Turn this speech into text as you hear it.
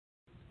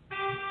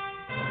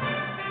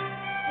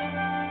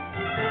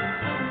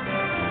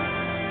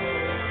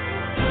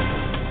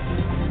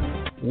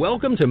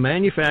Welcome to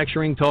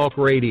Manufacturing Talk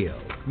Radio,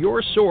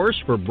 your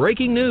source for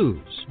breaking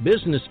news,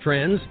 business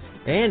trends,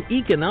 and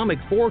economic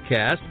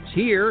forecasts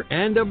here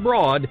and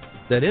abroad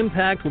that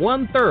impact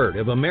one-third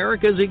of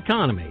America's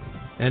economy.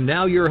 And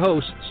now your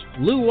hosts,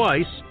 Lou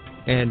Weiss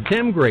and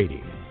Tim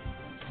Grady.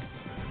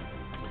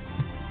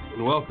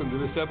 And welcome to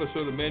this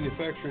episode of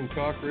Manufacturing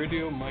Talk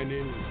Radio. My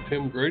name is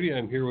Tim Grady.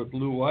 I'm here with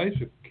Lou Weiss.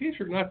 In case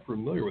you're not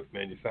familiar with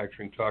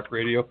Manufacturing Talk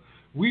Radio,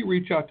 we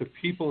reach out to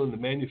people in the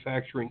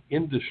manufacturing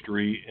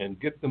industry and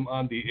get them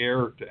on the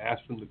air to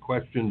ask them the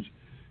questions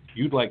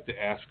you'd like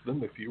to ask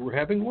them if you were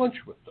having lunch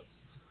with them.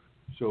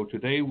 So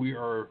today we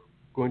are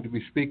going to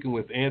be speaking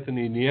with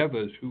Anthony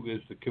Nieves, who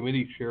is the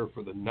committee chair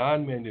for the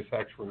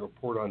non-manufacturing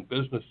report on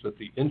business that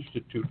the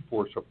Institute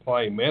for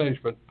Supply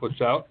Management puts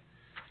out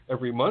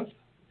every month.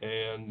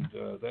 And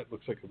that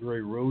looks like a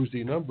very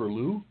rosy number,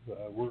 Lou.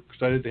 We're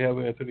excited to have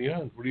Anthony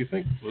on. What do you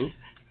think, Lou?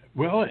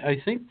 Well, I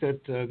think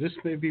that this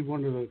may be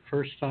one of the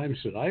first times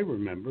that I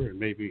remember, and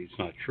maybe it's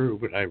not true,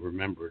 but I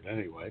remember it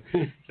anyway,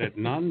 that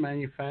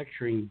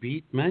non-manufacturing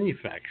beat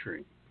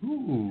manufacturing.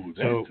 Ooh,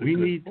 that's so we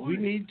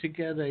need to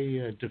get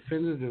a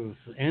definitive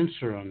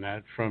answer on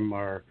that from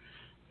our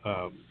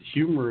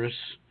humorous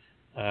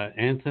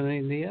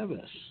Anthony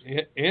Nieves.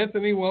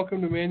 Anthony,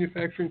 welcome to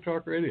Manufacturing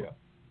Talk Radio.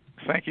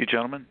 Thank you,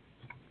 gentlemen.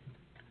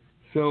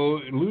 So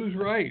Lou's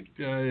right.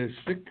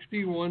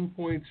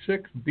 61.6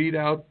 beat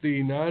out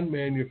the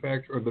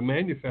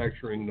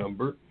manufacturing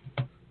number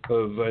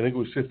of, I think it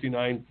was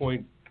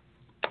 59.6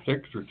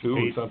 or 2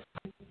 or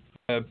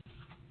something.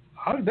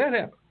 How did that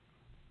happen?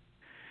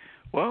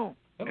 Well,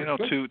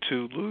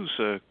 to Lou's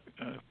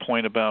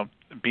point about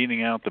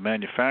beating out the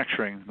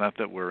manufacturing, not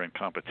that we're in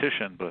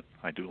competition, but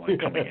I do like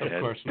coming ahead.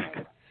 Of course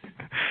not.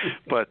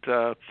 But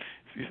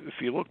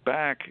if you look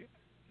back,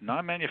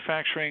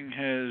 non-manufacturing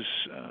has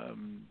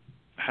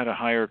had a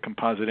higher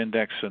composite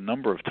index a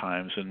number of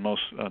times, and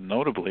most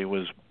notably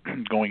was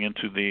going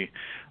into the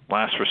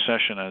last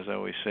recession. As I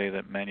always say,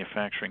 that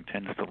manufacturing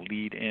tends to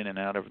lead in and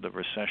out of the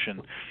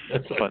recession.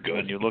 But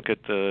when you look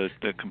at the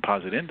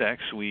composite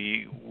index,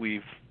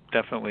 we've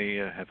definitely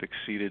have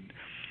exceeded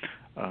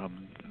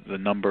the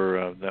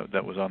number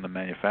that was on the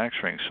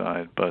manufacturing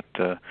side. But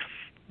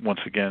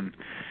once again,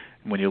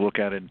 when you look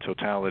at it in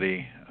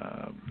totality,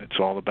 it's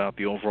all about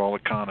the overall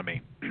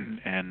economy.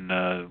 And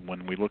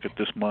when we look at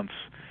this month's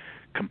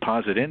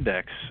composite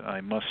index,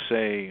 I must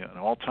say an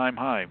all-time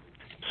high.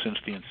 Since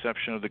the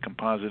inception of the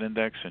composite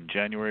index in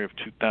January of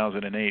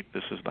 2008,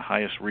 this is the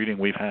highest reading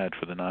we've had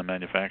for the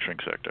non-manufacturing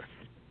sector.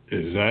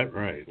 Is that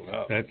right?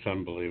 Wow. That's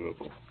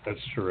unbelievable.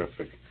 That's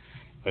terrific.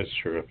 That's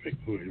terrific.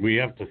 We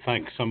have to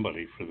thank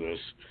somebody for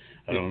this.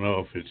 I don't know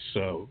if it's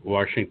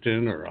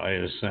Washington or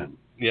ISM.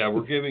 Yeah,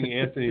 we're giving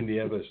Anthony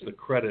Nieves the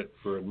credit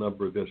for a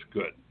number this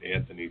good,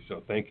 Anthony.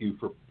 So thank you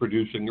for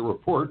producing a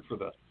report for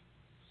that.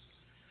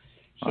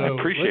 So I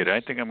appreciate it.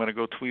 I think I'm going to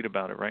go tweet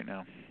about it right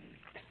now.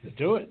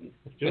 Do it.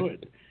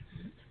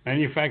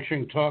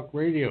 Manufacturing Talk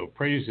Radio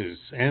praises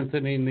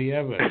Anthony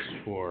Nieves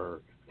for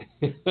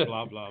blah,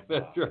 blah, blah.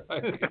 That's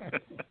right.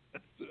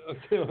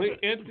 Okay,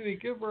 Anthony,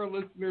 give our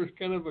listeners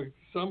kind of a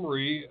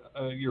summary,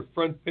 your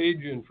front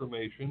page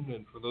information,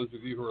 and for those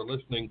of you who are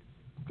listening,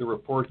 the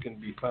report can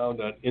be found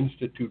on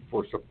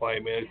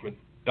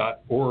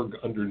instituteforsupplymanagement.org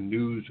under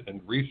News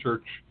and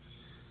Research.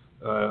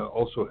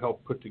 Also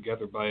helped put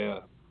together by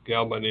a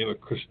gal by the name of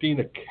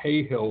Christina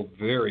Cahill,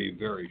 very,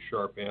 very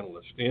sharp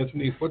analyst.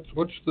 Anthony,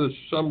 what's the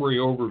summary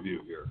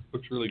overview here?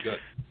 What's really good?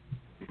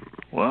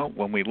 Well,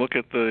 when we look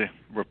at the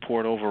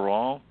report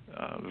overall,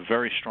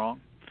 very strong.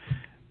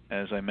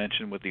 As I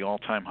mentioned, with the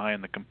all-time high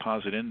in the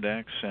composite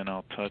index, and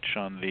I'll touch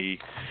on the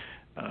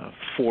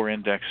 4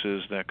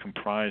 indexes that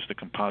comprise the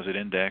composite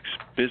index.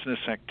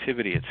 Business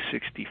activity at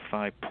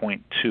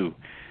 65.2.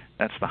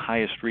 That's the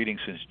highest reading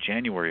since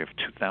January of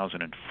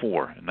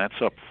 2004, and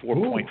that's up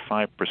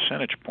 4.5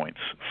 percentage points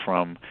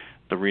from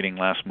the reading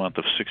last month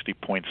of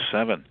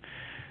 60.7.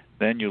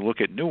 Then you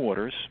look at new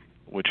orders,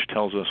 which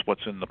tells us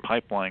what's in the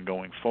pipeline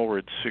going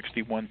forward,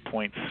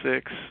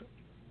 61.6,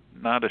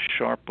 not as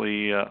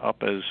sharply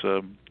up as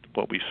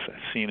what we've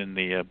seen in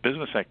the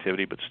business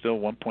activity, but still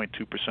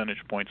 1.2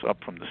 percentage points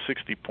up from the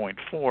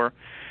 60.4.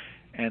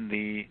 And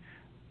the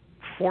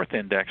 4th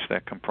index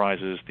that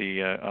comprises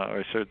the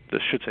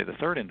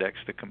third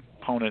index, the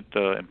component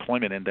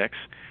employment index,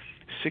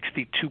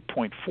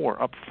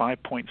 62.4, up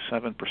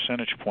 5.7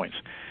 percentage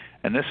points.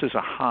 And this is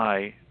a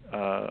high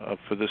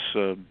for this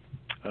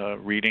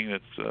reading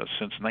that's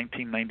since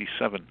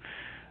 1997.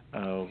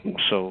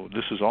 So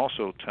this is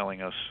also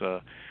telling us,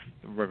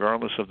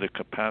 regardless of the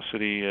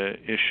capacity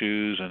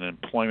issues and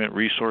employment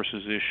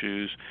resources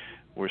issues,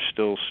 we're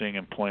still seeing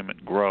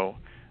employment grow.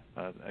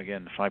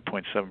 Again,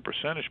 5.7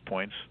 percentage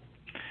points.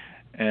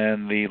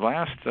 And the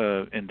last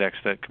index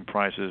that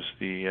comprises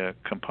the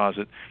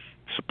composite,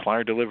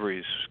 supplier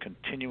deliveries,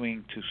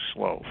 continuing to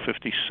slow,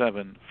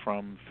 57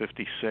 from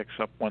 56,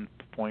 up 1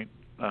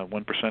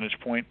 percentage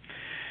point.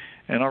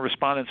 And our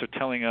respondents are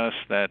telling us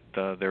that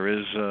there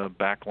is a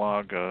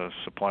backlog.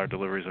 Supplier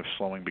deliveries are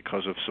slowing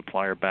because of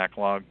supplier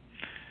backlog.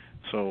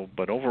 So,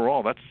 but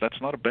overall,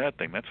 that's not a bad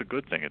thing. That's a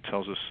good thing. It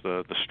tells us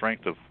the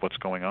strength of what's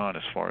going on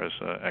as far as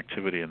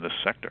activity in this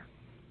sector.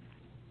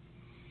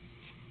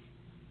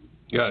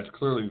 Yeah, it's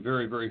clearly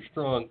very, very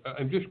strong.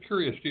 I'm just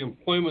curious, the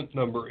employment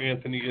number,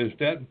 Anthony, is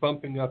that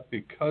bumping up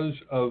because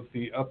of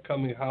the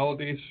upcoming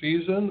holiday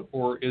season,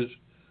 or is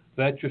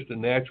that just a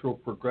natural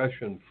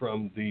progression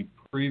from the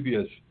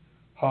previous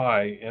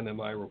high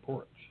NMI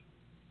reports?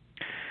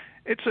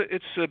 It's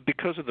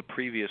because of the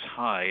previous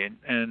high,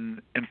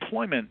 and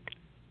employment.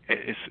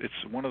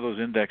 It's one of those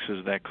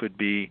indexes that could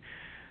be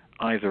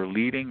either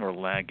leading or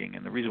lagging,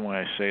 and the reason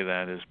why I say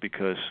that is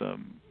because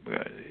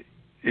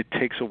it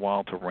takes a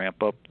while to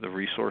ramp up the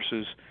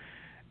resources,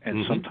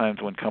 and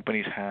sometimes when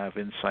companies have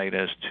insight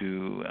as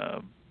to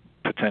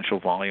potential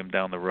volume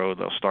down the road,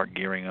 they'll start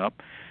gearing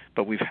up.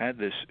 But we've had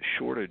this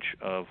shortage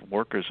of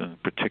workers in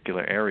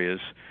particular areas,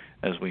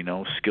 as we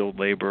know, skilled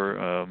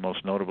labor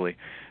most notably.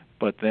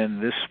 But then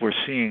this we're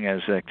seeing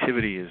as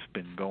activity has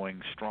been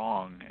going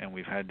strong, and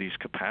we've had these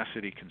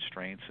capacity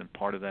constraints, and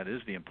part of that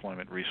is the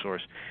employment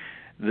resource.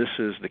 This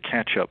is the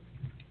catch-up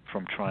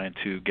from trying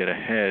to get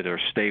ahead or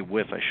stay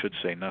with, I should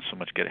say, not so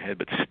much get ahead,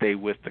 but stay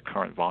with the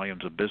current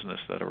volumes of business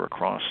that are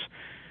across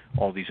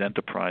all these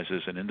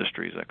enterprises and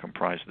industries that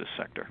comprise this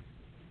sector.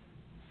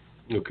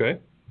 Okay.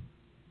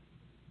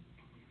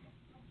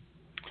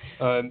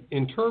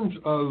 In terms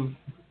of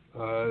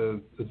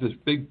this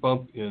big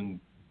bump in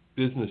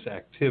business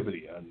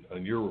activity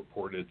on your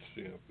report, it's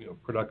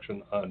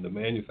production on the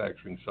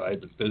manufacturing side,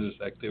 but business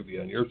activity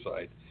on your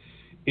side.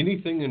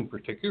 Anything in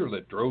particular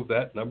that drove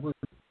that number?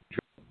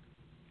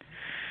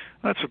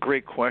 That's a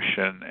great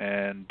question,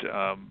 and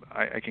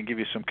I can give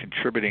you some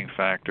contributing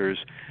factors,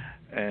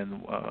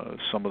 and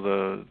some of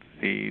the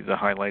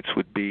highlights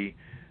would be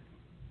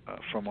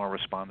from our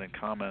respondent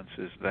comments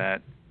is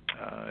that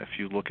if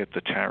you look at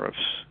the tariffs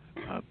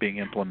being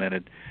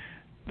implemented,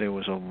 there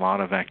was a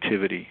lot of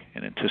activity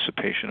in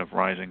anticipation of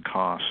rising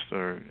costs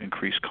or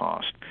increased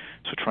cost,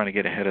 so trying to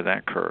get ahead of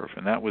that curve,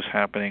 and that was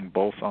happening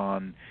both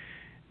on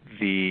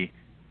the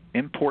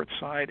import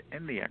side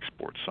and the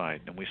export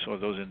side, and we saw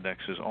those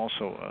indexes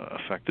also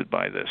affected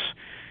by this.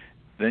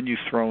 Then you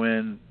throw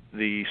in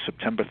the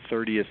September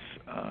 30th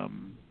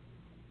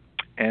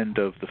end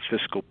of the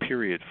fiscal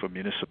period for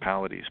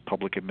municipalities,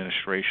 public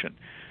administration.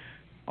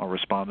 Our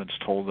respondents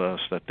told us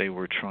that they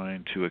were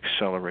trying to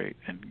accelerate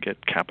and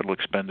get capital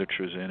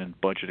expenditures in and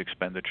budget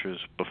expenditures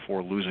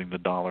before losing the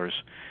dollars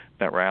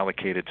that were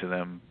allocated to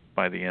them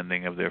by the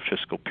ending of their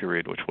fiscal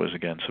period, which was,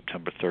 again,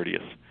 September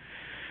 30th.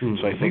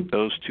 So I think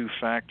those two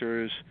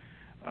factors,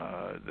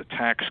 the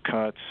tax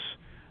cuts,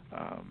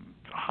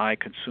 high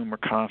consumer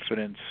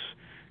confidence,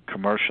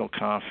 commercial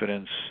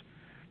confidence,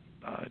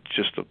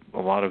 just a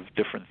lot of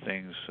different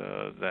things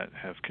that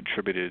have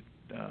contributed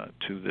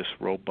to this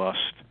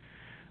robust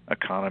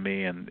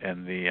economy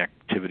and the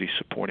activity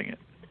supporting it.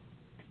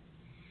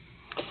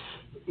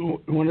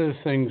 One of the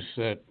things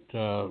that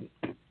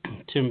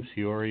Tim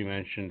Fiore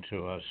mentioned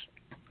to us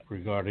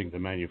regarding the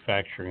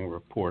manufacturing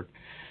report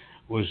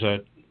was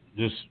that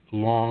this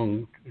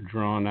long,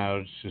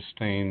 drawn-out,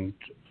 sustained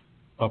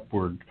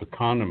upward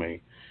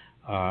economy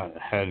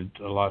had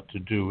a lot to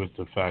do with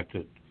the fact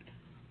that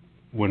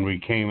when we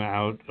came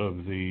out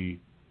of the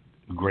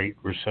Great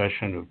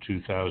Recession of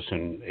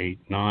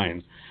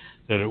 2008-9,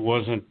 that it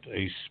wasn't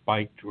a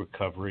spiked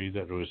recovery,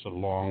 that it was a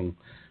long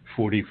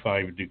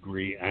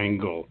 45-degree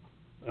angle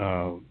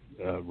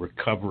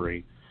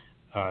recovery.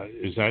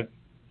 Is that,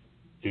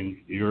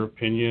 in your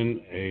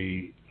opinion,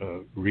 a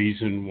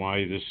reason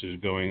why this is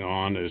going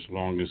on as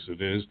long as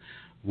it is,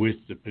 with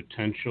the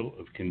potential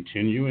of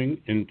continuing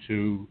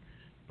into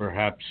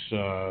perhaps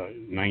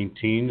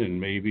 19 and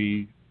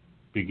maybe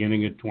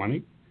beginning at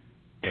 20?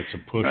 That's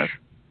a push.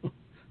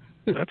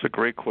 That's a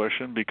great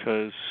question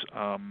because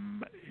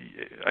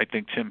I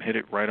think Tim hit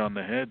it right on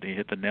the head. He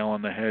hit the nail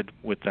on the head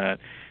with that.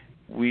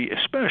 We,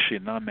 especially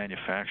in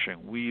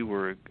non-manufacturing, we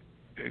were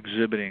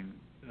exhibiting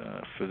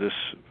for this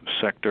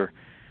sector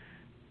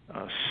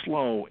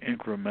slow,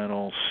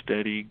 incremental,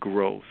 steady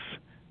growth,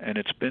 and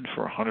it's been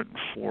for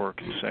 104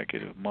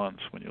 consecutive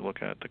months when you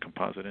look at the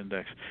composite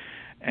index.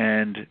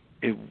 And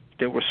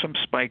there were some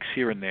spikes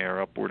here and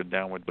there, upward and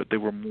downward, but they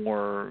were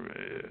more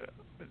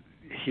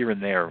here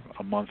and there,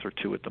 a month or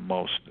two at the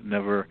most,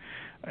 never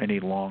any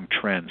long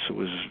trends. So it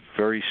was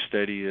very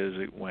steady as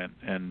it went.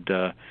 And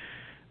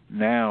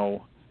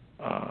now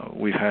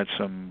we had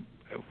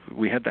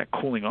that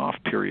cooling off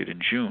period in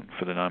June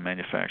for the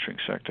non-manufacturing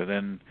sector,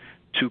 then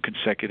 2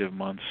 consecutive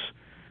months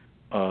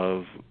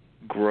of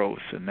growth,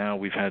 and now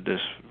we've had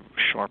this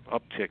sharp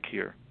uptick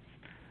here.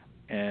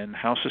 And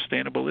how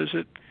sustainable is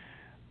it?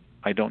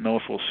 I don't know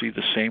if we'll see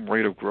the same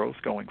rate of growth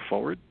going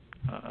forward,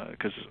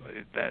 because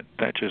that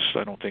just,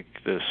 I don't think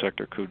the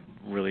sector could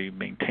really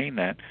maintain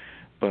that.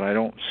 But I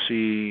don't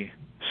see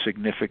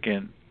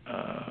significant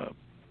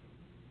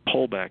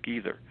pullback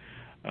either,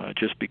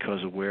 just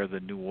because of where the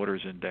new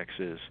orders index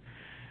is.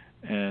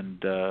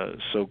 And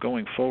so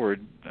going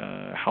forward,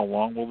 how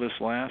long will this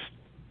last?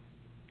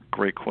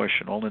 great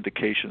question. All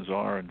indications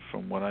are, and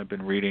from what I've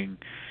been reading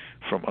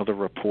from other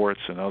reports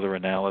and other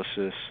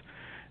analysis,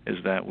 is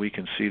that we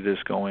can see this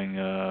going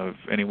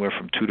anywhere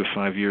from 2 to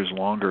 5 years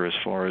longer as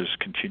far as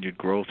continued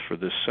growth for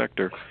this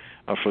sector,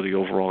 for the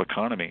overall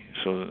economy.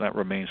 So that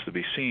remains to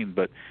be seen.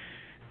 But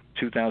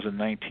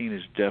 2019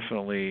 is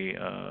definitely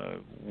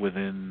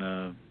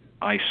within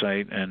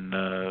eyesight, and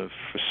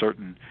for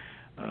certain.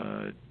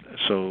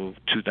 So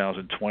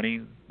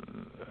 2020,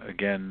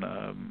 again,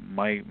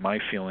 my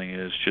feeling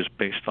is, just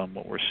based on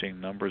what we're seeing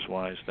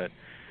numbers-wise, that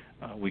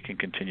we can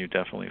continue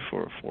definitely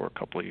for a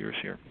couple of years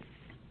here.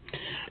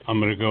 I'm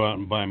going to go out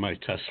and buy my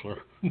Tesla.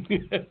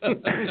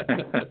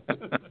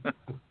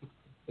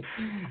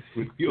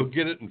 You'll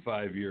get it in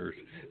 5 years.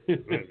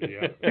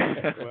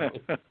 Well,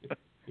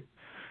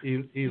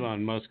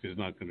 Elon Musk is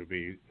not going to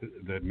be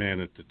the man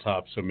at the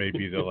top, so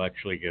maybe they'll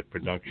actually get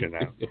production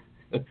out.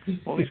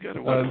 Well, he's got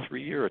a 2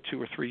 or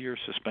 3 year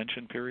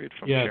suspension period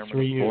from chairman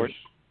 3 of the board.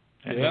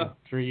 years. Yeah,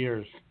 3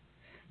 years.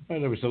 Well,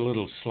 there was a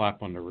little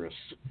slap on the wrist.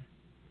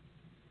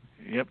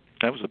 Yep,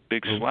 that was a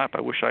big slap.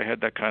 I wish I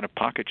had that kind of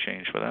pocket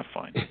change for that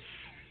fine.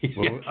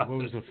 What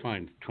was the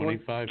fine?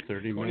 25,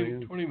 30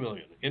 million? 20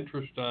 million.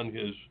 Interest on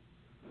his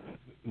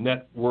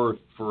net worth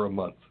for a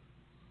month.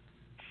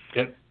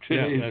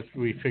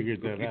 We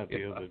figured that out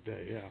the other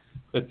day, yeah.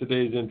 At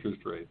today's interest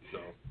rate.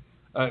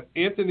 So,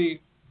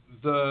 Anthony,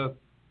 the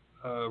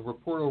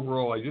report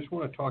overall, I just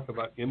want to talk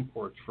about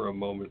imports for a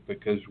moment,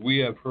 because we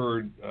have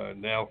heard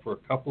now for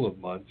a couple of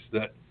months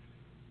that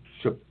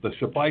the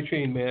supply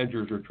chain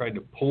managers are trying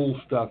to pull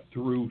stuff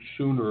through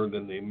sooner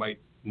than they might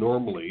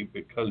normally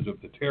because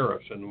of the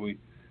tariffs. And we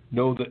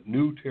know that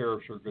new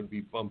tariffs are going to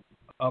be bumped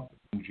up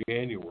in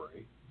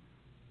January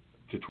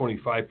to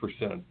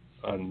 25%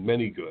 on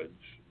many goods.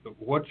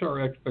 What's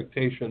our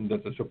expectation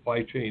that the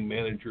supply chain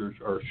managers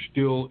are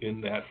still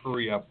in that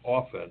hurry-up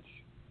offense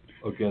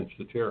against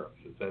the tariffs?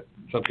 Is that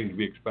something to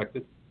be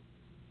expected?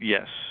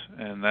 Yes,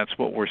 and that's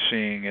what we're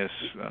seeing as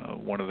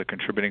one of the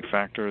contributing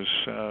factors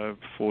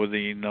for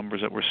the numbers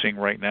that we're seeing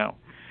right now.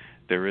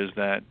 There is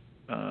that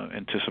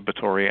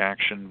anticipatory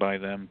action by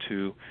them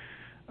to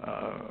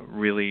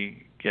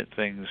really get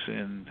things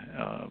in.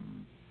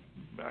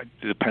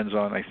 It depends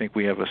on. I think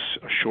we have a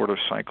shorter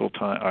cycle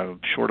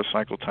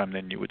time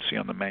than you would see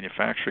on the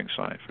manufacturing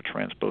side for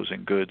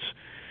transposing goods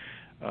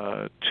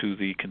to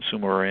the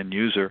consumer or end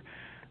user,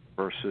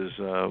 versus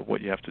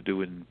what you have to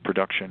do in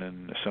production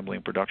and assembly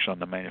and production on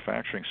the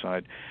manufacturing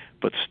side.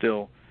 But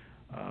still,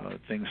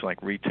 things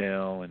like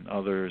retail and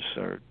others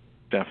are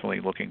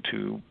definitely looking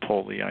to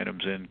pull the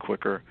items in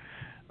quicker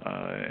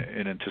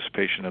in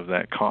anticipation of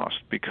that cost,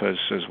 because,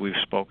 as we've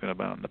spoken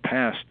about in the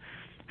past,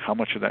 how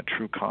much of that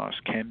true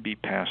cost can be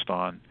passed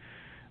on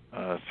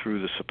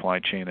through the supply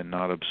chain and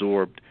not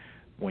absorbed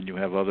when you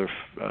have other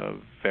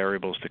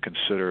variables to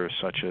consider,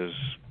 such as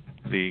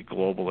the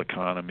global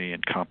economy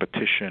and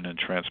competition and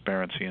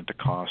transparency into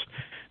cost.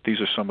 These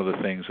are some of the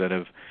things that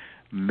have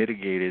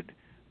mitigated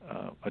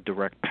a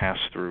direct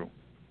pass-through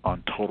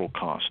on total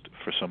cost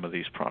for some of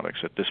these products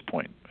at this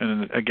point.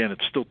 And again,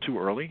 it's still too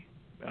early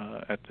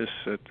at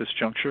this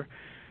juncture,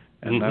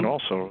 and that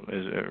also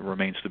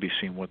remains to be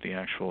seen what the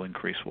actual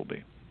increase will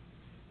be.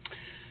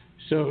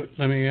 So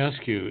let me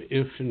ask you,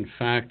 if in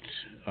fact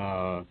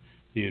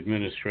the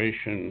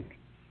administration,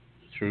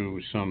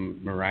 through some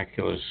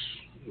miraculous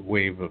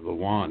wave of the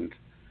wand,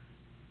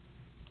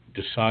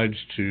 decides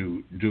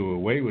to do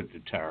away with the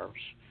tariffs,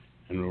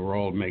 and we're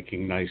all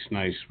making nice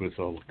with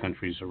all the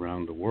countries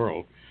around the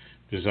world,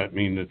 does that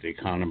mean that the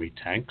economy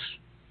tanks?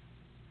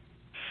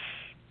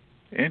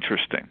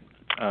 Interesting.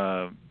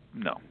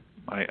 No,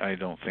 I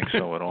don't think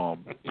so at all,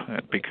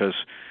 because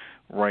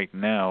right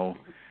now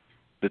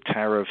the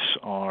tariffs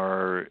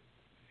are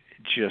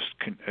just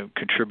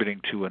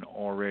contributing to an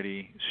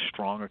already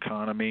strong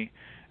economy,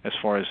 as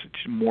far as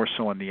more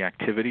so on the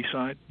activity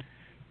side.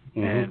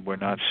 And we're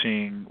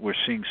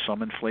seeing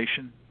some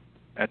inflation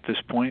at this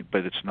point,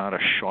 but it's not a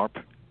sharp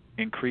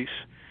increase.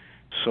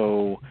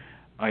 So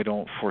I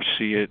don't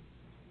foresee it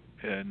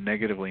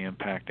negatively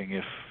impacting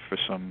if, for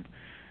some,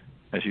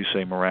 as you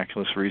say,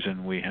 miraculous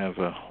reason, we have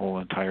a whole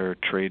entire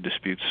trade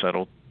dispute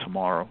settled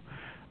tomorrow.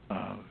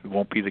 It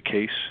won't be the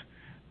case,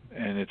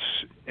 and it's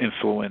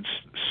influenced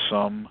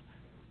some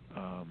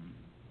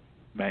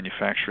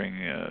manufacturing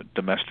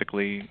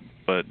domestically,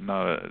 but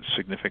not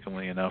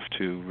significantly enough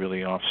to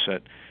really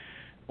offset,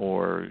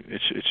 or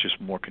it's just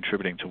more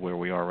contributing to where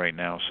we are right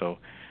now. So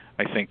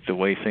I think the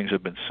way things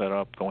have been set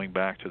up, going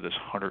back to this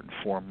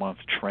 104-month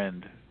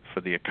trend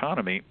for the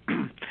economy,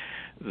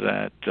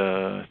 that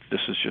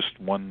this is just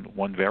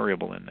one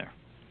variable in there.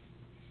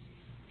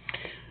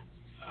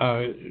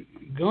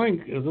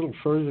 Going a little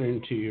further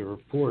into your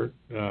report,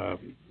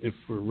 if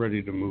we're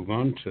ready to move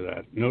on to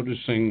that,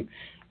 noticing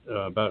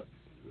about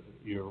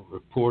your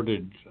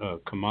reported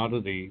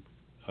commodity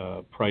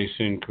price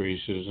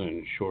increases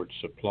and short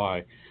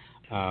supply,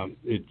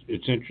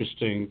 it's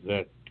interesting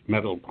that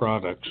metal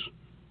products,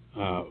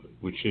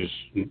 which is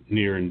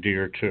near and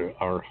dear to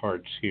our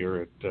hearts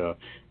here at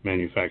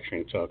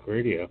Manufacturing Talk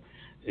Radio,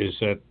 is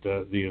that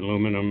the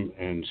aluminum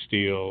and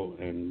steel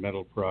and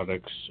metal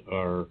products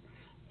are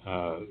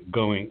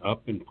going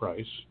up in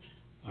price,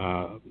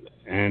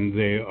 and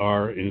they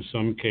are in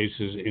some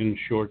cases in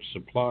short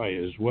supply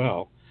as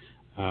well,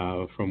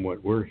 from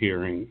what we're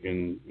hearing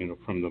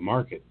from the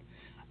market.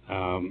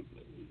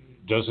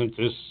 Doesn't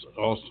this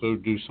also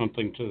do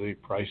something to the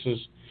prices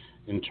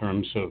in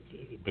terms of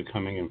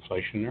becoming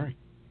inflationary?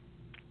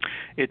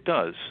 It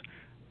does,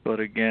 but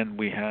again,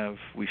 we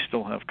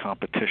still have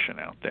competition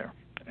out there,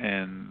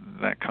 and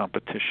that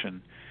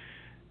competition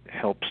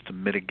helps to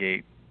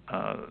mitigate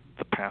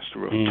the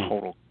pass-through of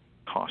total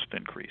cost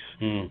increase.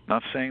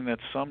 Not saying that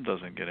some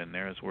doesn't get in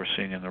there, as we're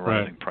seeing in the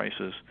rising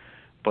prices,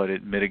 but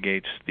it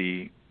mitigates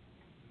the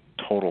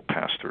total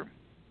pass-through,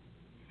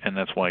 and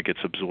that's why it gets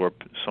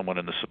absorbed somewhat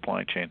in the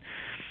supply chain.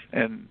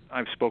 And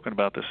I've spoken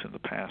about this in the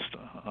past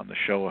on the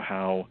show,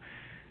 how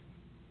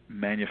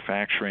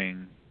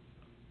manufacturing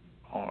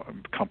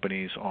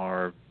companies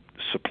are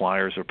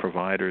suppliers or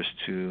providers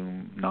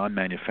to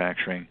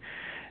non-manufacturing,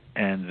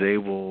 and they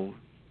will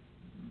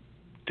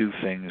do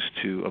things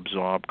to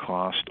absorb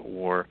cost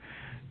or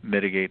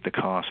mitigate the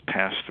cost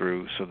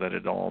pass-through so that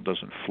it all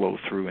doesn't flow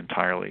through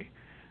entirely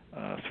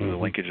through the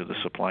linkage of the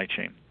supply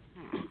chain.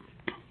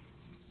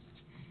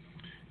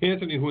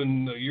 Anthony,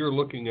 when you're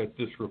looking at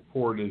this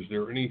report, is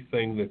there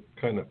anything that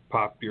kind of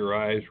popped your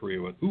eyes where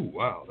you went, "Ooh,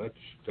 wow,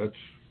 that's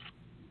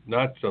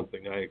not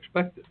something I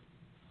expected"?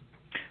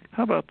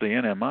 How about the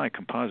NMI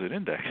composite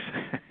index?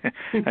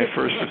 I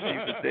first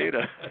received the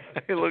data.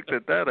 I looked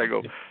at that. I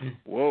go,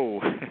 whoa.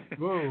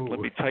 Let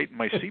me tighten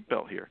my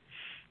seatbelt here.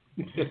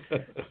 Yeah,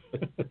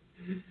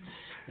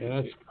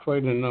 that's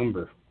quite a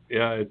number.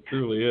 Yeah, it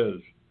truly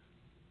is.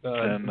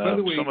 And by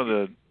the way, some of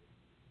the...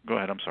 Go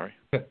ahead, I'm sorry.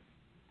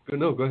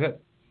 No, go ahead.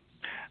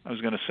 I was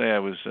going to say I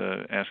was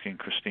asking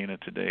Christina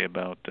today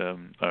about,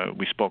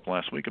 we spoke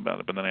last week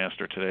about it, but then I asked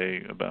her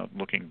today about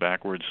looking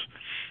backwards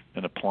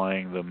and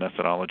applying the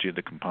methodology of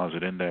the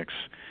composite index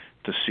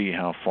to see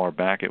how far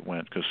back it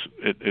went, because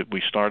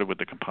we started with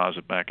the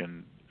composite back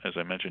in, as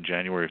I mentioned,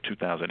 January of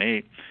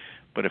 2008,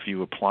 but if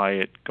you apply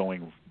it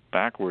going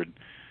backward,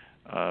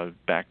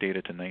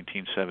 backdated to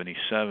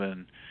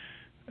 1977,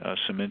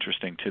 some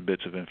interesting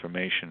tidbits of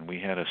information. We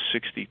had a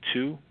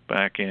 62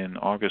 back in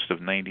August of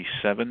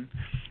 97,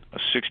 a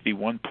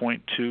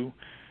 61.2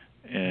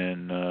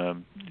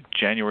 in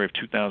January of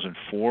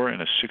 2004,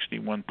 and a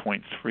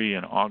 61.3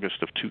 in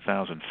August of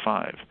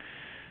 2005.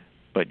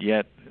 But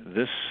yet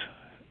this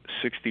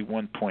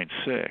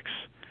 61.6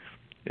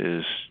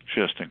 is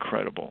just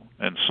incredible.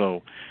 And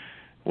so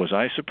was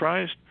I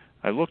surprised?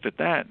 I looked at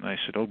that and I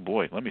said, oh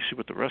boy, let me see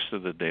what the rest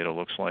of the data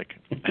looks like.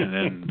 And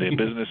then the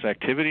business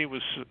activity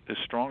was as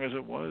strong as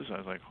it was. I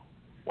was like,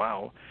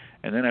 wow.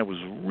 And then I was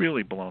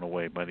really blown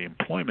away by the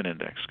employment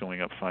index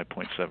going up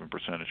 5.7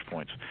 percentage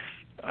points.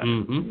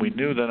 We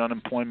knew that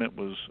unemployment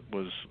was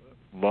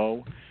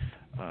low.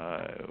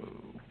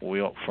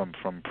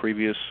 From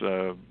previous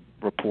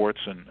reports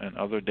and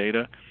other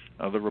data,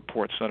 other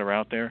reports that are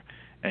out there,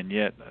 and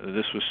yet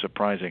this was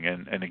surprising.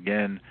 And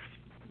again,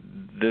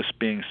 this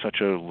being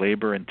such a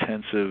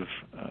labor-intensive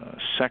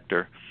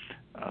sector,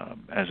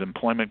 as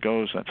employment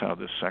goes, that's how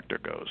this sector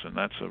goes, and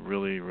that's a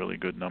really, really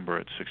good number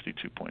at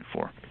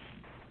 62.4.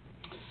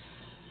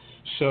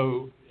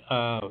 So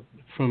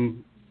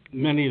from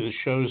many of the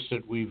shows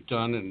that we've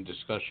done and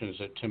discussions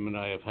that Tim and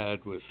I have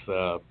had with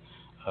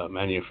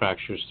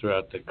manufacturers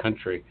throughout the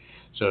country,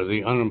 so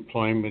the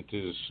unemployment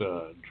is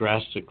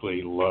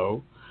drastically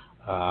low,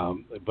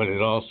 but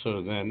it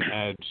also then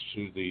adds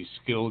to the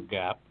skill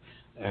gap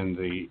and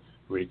the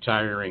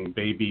retiring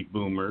baby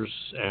boomers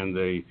and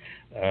the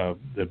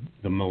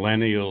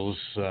millennials,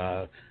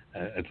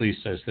 at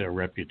least as their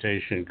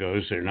reputation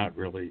goes, they're not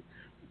really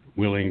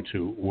willing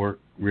to work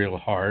real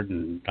hard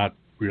and not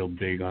real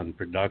big on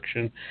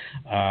production.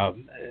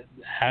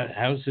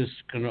 How's this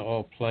going to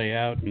all play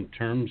out in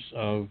terms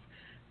of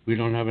we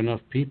don't have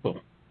enough people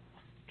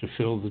to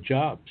fill the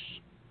jobs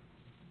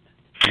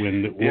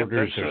when the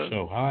orders are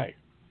so high?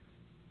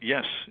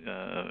 Yes,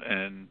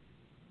 and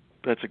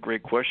that's a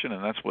great question,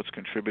 and that's what's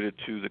contributed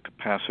to the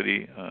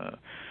capacity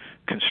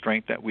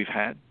constraint that we've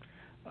had.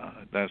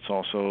 That's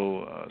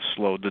also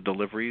slowed the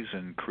deliveries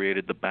and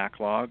created the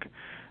backlog,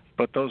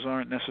 but those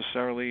aren't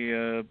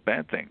necessarily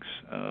bad things.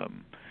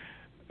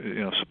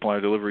 Supply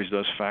deliveries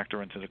does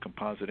factor into the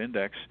composite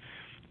index,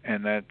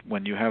 and that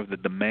when you have the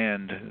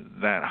demand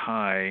that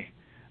high,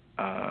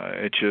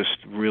 it just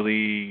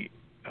really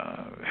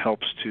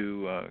helps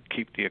to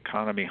keep the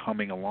economy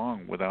humming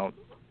along without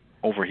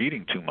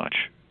overheating too much.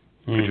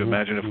 Could you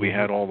imagine if we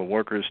had all the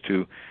workers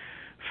to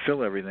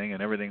fill everything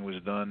and everything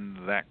was done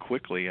that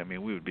quickly? I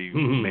mean, we would be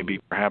maybe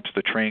perhaps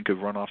the train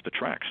could run off the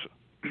tracks.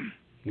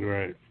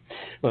 Right.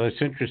 Well,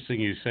 it's interesting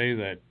you say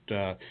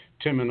that.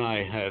 Tim and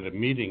I had a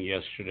meeting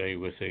yesterday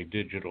with a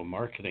digital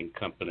marketing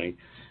company,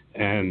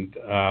 and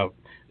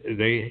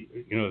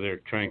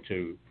they're trying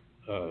to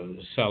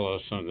sell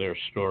us on their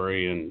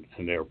story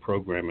and their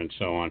program and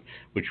so on,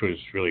 which was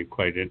really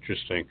quite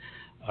interesting.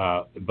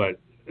 But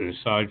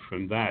aside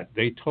from that,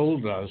 they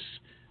told us,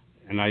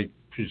 and I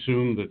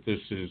presume that this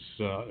is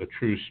a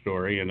true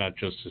story and not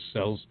just a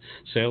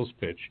sales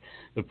pitch.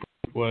 The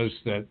point was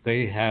that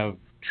they have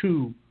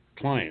two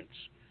clients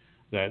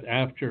that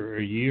after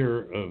a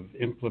year of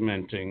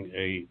implementing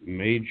a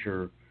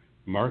major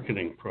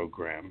marketing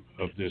program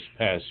of this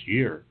past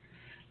year,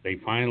 they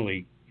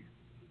finally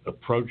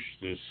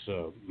approached this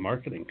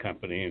marketing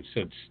company and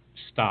said,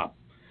 stop.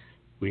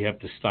 We have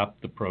to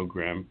stop the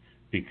program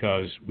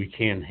because we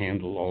can't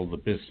handle all the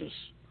business.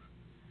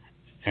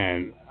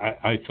 And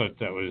I thought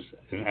that was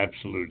an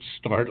absolute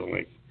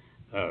startling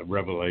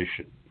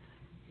revelation.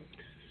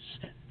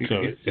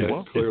 So it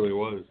clearly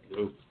was.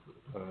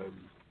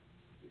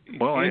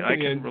 Well, I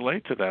can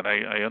relate to that.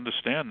 I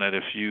understand that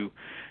if you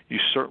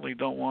certainly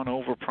don't want to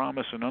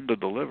overpromise and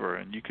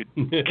underdeliver, and you could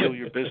kill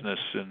your business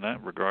in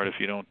that regard if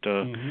you don't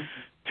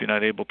if you're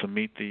not able to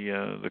meet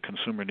the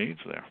consumer needs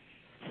there.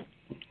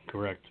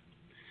 Correct.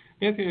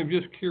 Anthony, I'm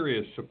just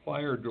curious.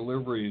 Supplier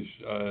deliveries,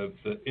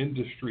 the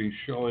industry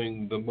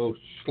showing the most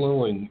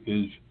slowing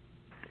is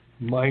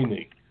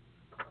mining.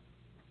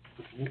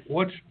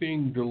 What's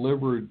being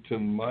delivered to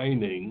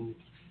mining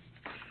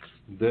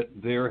that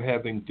they're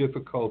having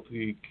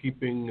difficulty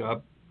keeping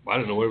up, I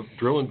don't know,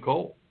 drilling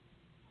coal?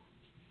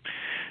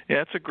 Yeah,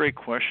 that's a great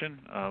question.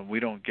 We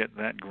don't get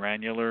that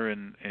granular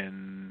in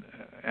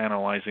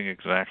analyzing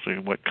exactly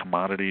what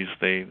commodities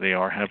they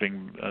are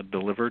having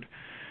delivered.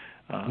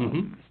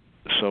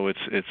 So it's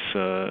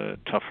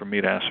tough for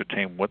me to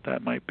ascertain what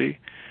that might be.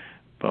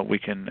 But we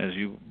can, as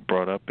you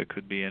brought up, it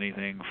could be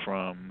anything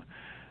from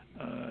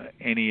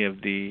any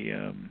of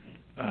the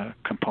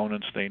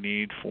components they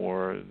need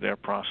for their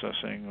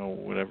processing or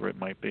whatever it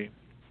might be.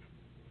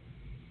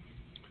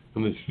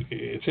 And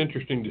it's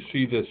interesting to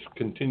see this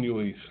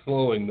continually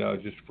slowing now,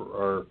 just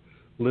for our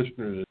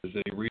listeners as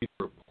they read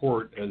the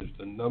report, as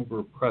the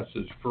number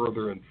presses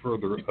further and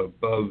further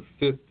above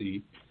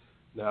 50.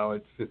 Now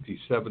at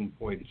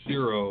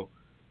 57.0,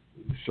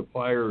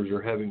 suppliers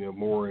are having a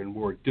more and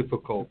more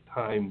difficult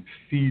time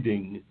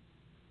feeding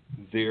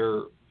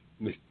their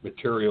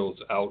materials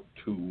out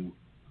to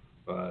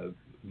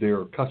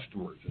their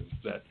customers. Is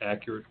that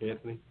accurate,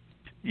 Anthony?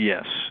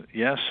 Yes,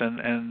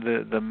 and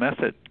the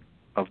method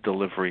of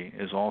delivery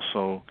is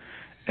also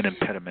an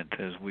impediment,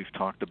 as we've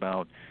talked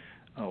about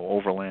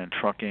overland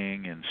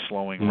trucking and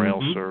slowing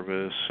rail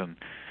service, and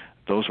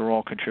those are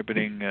all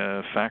contributing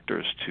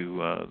factors to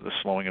the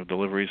slowing of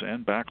deliveries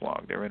and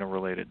backlog. They're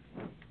interrelated.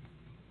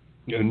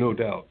 Yeah, no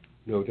doubt.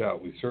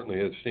 We certainly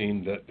have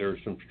seen that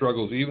there's some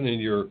struggles. Even in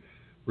your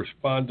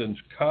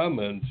respondents'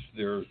 comments,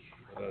 there's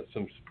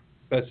some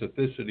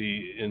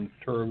specificity in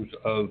terms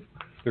of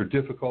their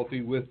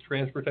difficulty with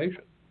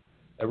transportation.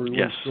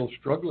 Everyone's still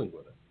struggling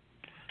with it.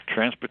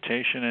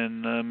 Transportation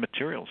and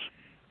materials,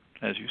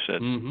 as you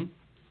said.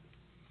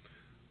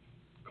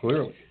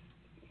 Clearly.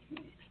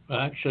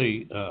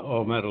 Actually,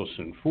 All Metals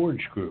and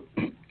Forge Group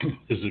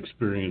is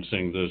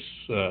experiencing this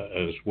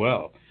as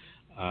well.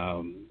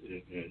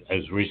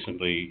 As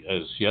recently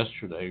as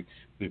yesterday,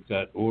 we've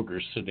got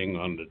orders sitting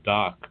on the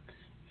dock,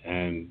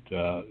 and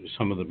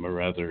some of them are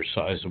rather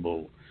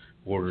sizable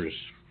orders,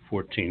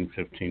 14,000,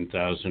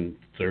 15,000,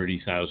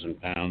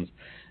 30,000 pounds,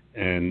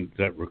 and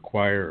that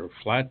require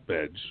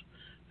flatbeds.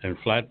 And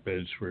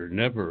flatbeds were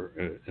never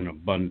an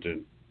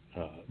abundant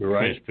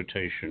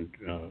transportation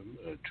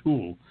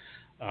tool.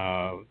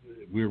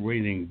 We're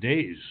waiting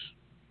days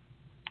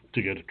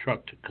to get a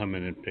truck to come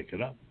in and pick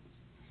it up.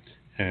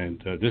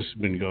 And this has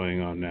been going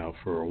on now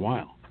for a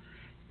while.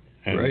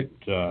 And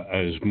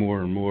as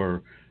more and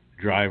more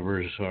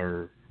drivers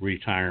are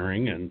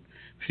retiring and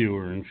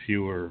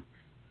fewer,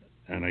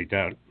 and I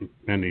doubt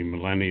many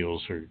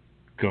millennials are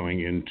going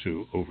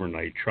into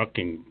overnight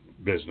trucking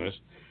business,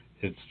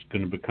 it's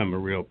going to become a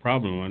real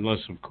problem, unless,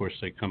 of course,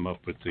 they come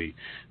up with the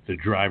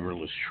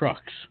driverless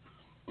trucks.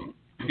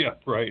 Yeah,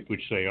 right.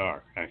 Which they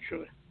are,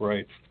 actually.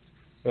 Right.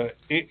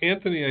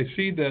 Anthony, I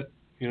see that,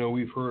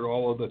 we've heard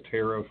all of the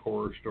tariff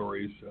horror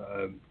stories,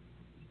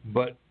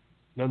 but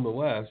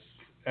nonetheless,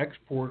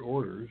 export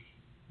orders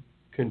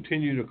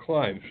continue to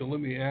climb. So let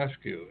me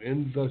ask you,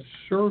 in the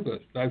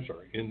service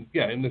sector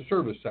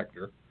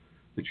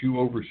that you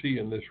oversee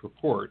in this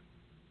report,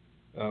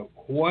 are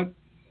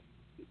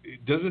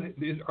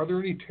there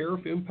any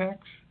tariff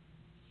impacts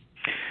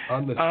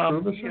on the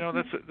service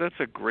sector? That's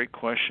a great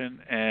question,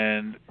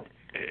 and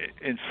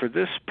for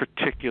this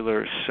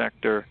particular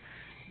sector,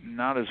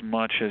 not as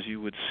much as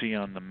you would see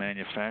on the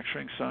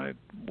manufacturing side,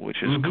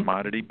 which is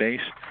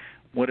commodity-based.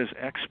 What is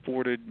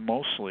exported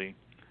mostly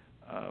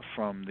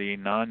from the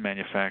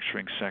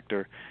non-manufacturing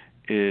sector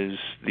is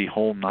the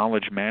whole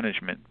knowledge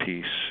management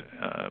piece,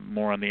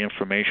 more on the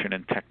information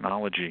and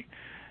technology.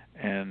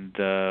 And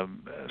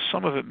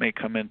some of it may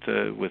come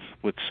into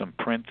with some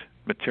print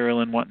material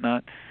and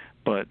whatnot,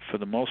 but for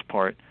the most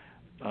part,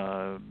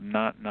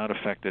 not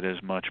affected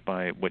as much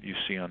by what you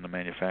see on the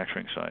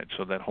manufacturing side.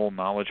 So that whole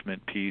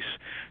knowledgement piece,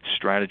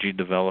 strategy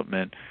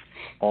development,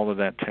 all of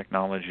that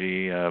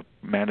technology,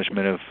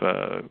 management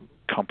of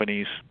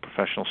companies,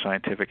 professional,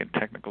 scientific, and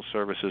technical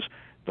services,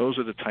 those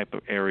are the type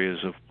of areas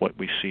of what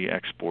we see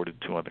exported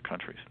to other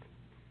countries.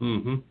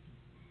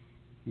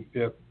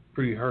 Yeah,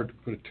 pretty hard to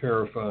put a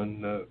tariff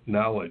on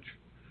knowledge.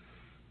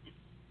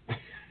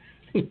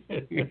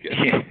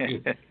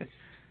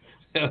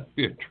 That'd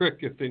be a trick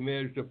if they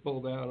manage to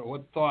pull down.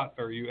 What thought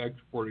are you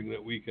exporting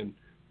that we can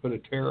put a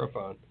tariff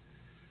on?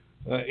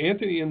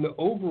 Anthony, in the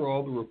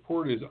overall, the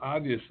report is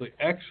obviously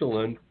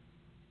excellent.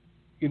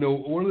 You know,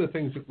 one of the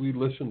things that we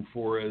listen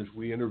for as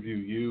we interview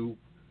you,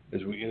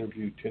 as we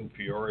interview Tim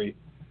Fiore,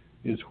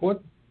 is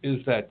what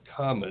is that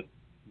comment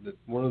that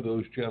one of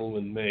those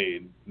gentlemen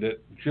made that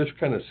just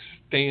kind of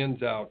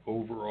stands out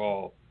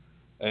overall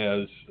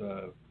as,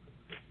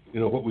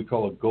 what we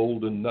call a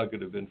golden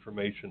nugget of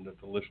information that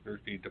the listeners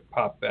need to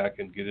pop back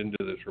and get into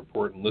this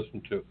report and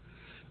listen to.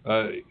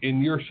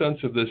 In your sense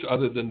of this,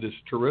 other than this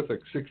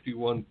terrific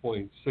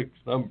 61.6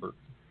 number,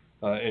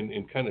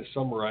 and kind of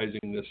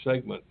summarizing this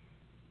segment,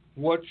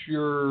 what's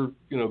your,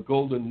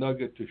 golden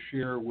nugget to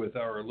share with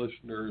our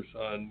listeners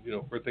on,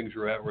 where things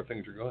are at, where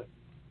things are going?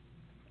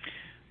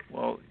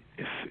 Well,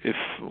 if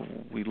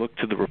we look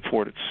to the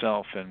report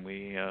itself and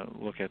we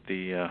look at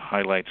the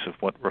highlights of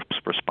what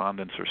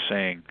respondents are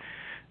saying,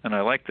 and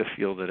I like to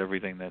feel that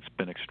everything that's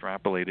been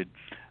extrapolated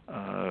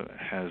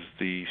has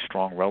the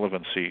strong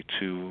relevancy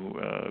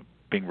to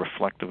being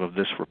reflective of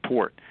this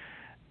report.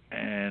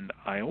 And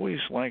I always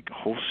like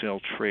wholesale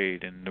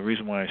trade, and the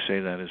reason why I say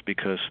that is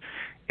because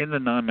in the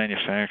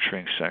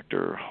non-manufacturing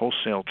sector,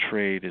 wholesale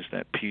trade is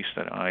that piece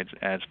that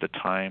adds the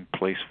time,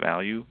 place,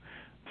 value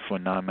for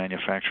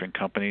non-manufacturing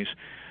companies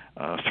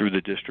through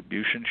the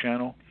distribution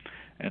channel.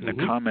 And the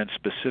comment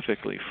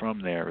specifically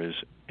from there is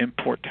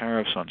import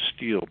tariffs on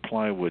steel,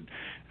 plywood,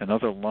 and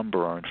other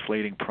lumber are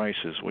inflating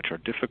prices, which are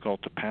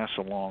difficult to pass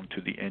along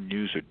to the end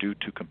user due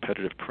to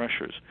competitive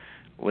pressures.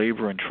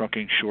 Labor and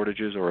trucking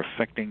shortages are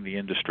affecting the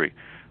industry.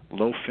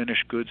 Low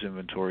finished goods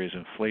inventory is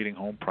inflating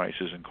home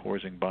prices and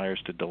causing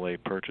buyers to delay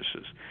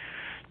purchases.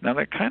 Now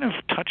that kind of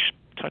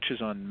touches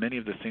on many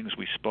of the things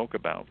we spoke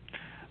about.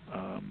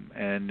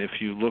 And if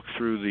you look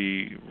through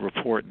the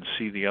report and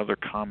see the other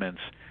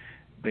comments,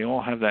 they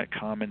all have that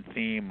common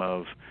theme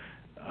of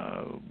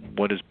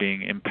what is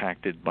being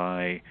impacted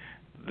by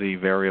the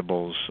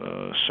variables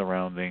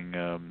surrounding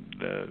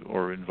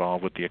or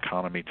involved with the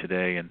economy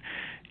today. And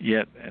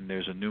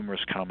there's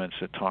numerous comments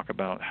that talk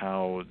about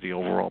how the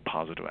overall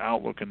positive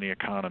outlook in the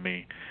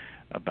economy,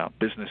 about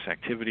business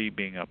activity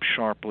being up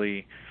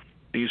sharply.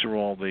 These are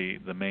all the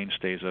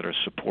mainstays that are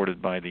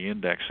supported by the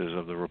indexes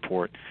of the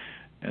report.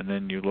 And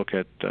then you look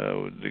at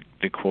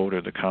the quote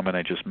or the comment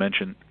I just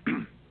mentioned,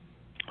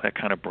 that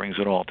kind of brings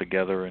it all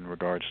together in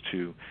regards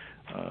to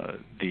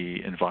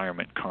the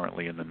environment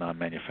currently in the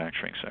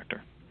non-manufacturing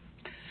sector.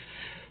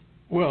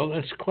 Well,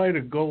 that's quite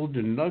a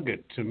golden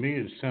nugget. To me,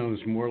 it sounds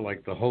more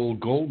like the whole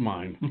gold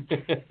mine.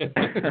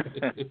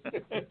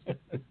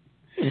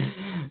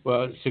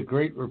 Well, it's a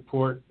great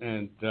report,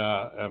 and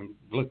I'm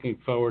looking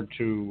forward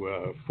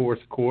to fourth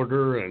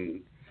quarter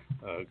and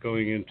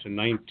going into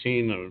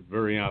 19. I'm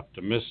very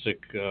optimistic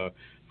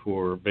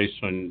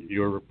based on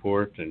your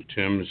report and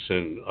Tim's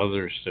and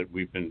others that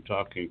we've been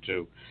talking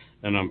to,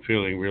 and I'm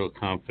feeling real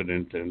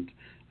confident. And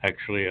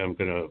actually, I'm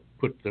going to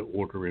put the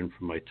order in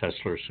for my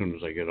Tesla as soon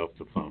as I get off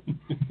the phone.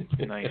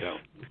 Nice.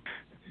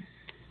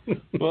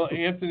 Well,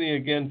 Anthony,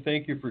 again,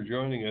 thank you for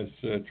joining us.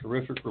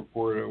 Terrific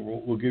report.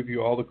 We'll give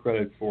you all the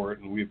credit for it,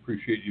 and we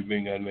appreciate you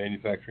being on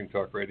Manufacturing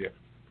Talk Radio.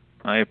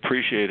 I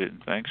appreciate it.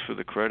 Thanks for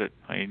the credit.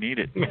 I need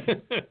it.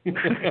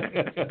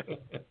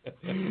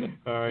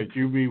 All right,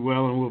 you be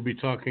well, and we'll be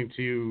talking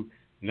to you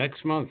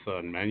next month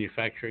on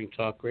Manufacturing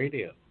Talk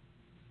Radio.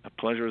 A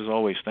pleasure as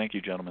always. Thank you,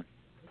 gentlemen.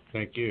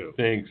 Thank you.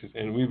 Thanks.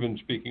 And we've been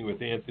speaking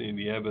with Anthony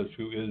Nieves,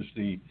 who is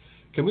the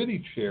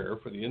committee chair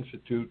for the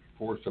Institute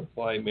for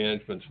Supply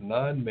Management's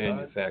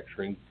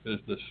Non-Manufacturing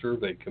Business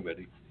Survey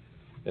Committee.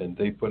 And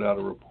they put out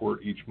a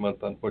report each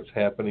month on what's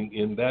happening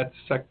in that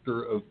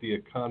sector of the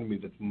economy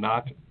that's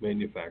not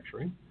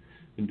manufacturing.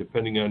 And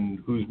depending on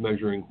who's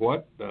measuring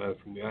what,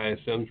 from the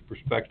ISM's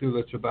perspective,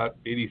 that's about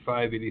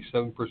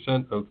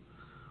 85-87% of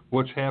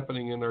what's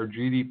happening in our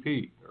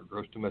GDP, our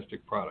gross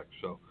domestic product.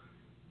 So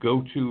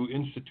go to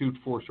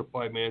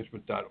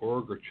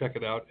instituteforsupplymanagement.org or check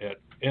it out at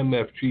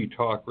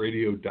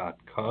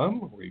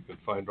mfgtalkradio.com, where you can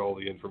find all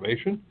the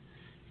information.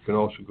 You can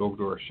also go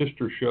to our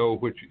sister show,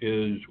 which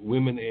is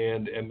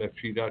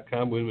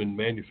womenandmfg.com, Women in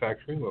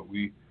Manufacturing, what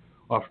we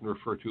often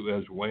refer to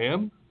as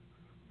WHAM,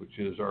 which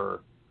is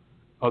our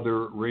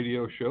other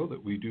radio show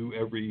that we do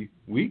every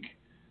week.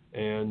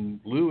 And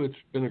Lou, it's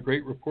been a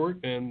great report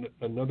and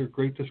another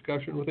great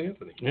discussion with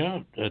Anthony. Yeah,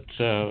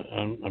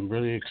 I'm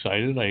really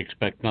excited. I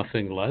expect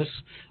nothing less.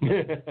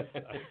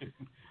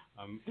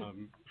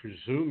 I'm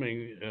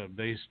presuming,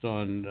 based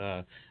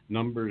on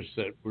numbers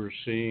that we're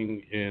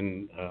seeing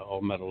in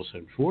All Metals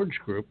and Forge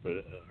Group,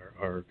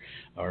 our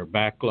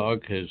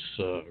backlog has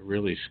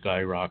really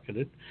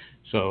skyrocketed.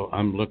 So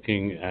I'm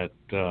looking at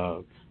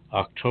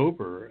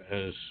October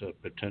as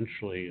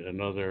potentially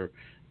another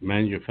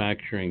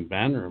manufacturing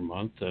banner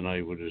month, and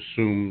I would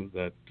assume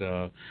that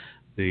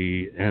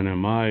the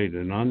NMI,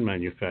 the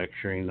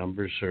non-manufacturing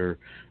numbers, are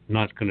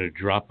not going to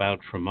drop out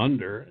from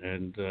under,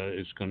 and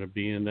it's going to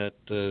be in that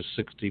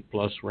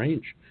 60-plus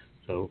range.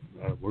 So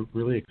we're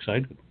really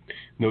excited.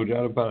 No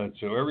doubt about it.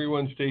 So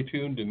everyone stay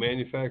tuned to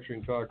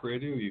Manufacturing Talk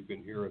Radio. You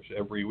can hear us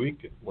every week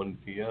at 1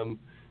 p.m.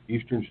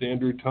 Eastern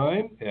Standard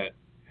Time at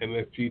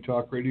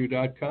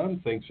mfgtalkradio.com.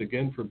 Thanks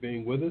again for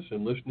being with us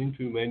and listening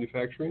to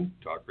Manufacturing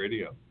Talk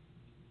Radio.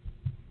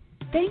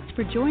 Thanks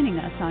for joining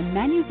us on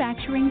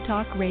Manufacturing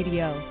Talk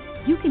Radio.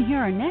 You can hear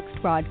our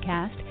next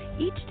broadcast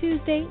each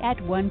Tuesday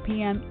at 1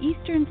 p.m.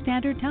 Eastern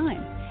Standard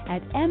Time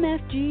at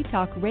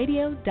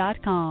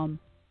mfgtalkradio.com.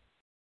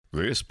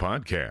 This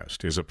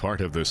podcast is a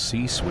part of the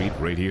C-Suite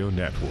Radio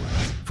Network.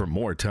 For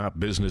more top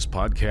business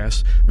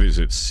podcasts,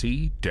 visit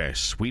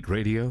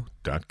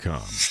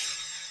c-suiteradio.com.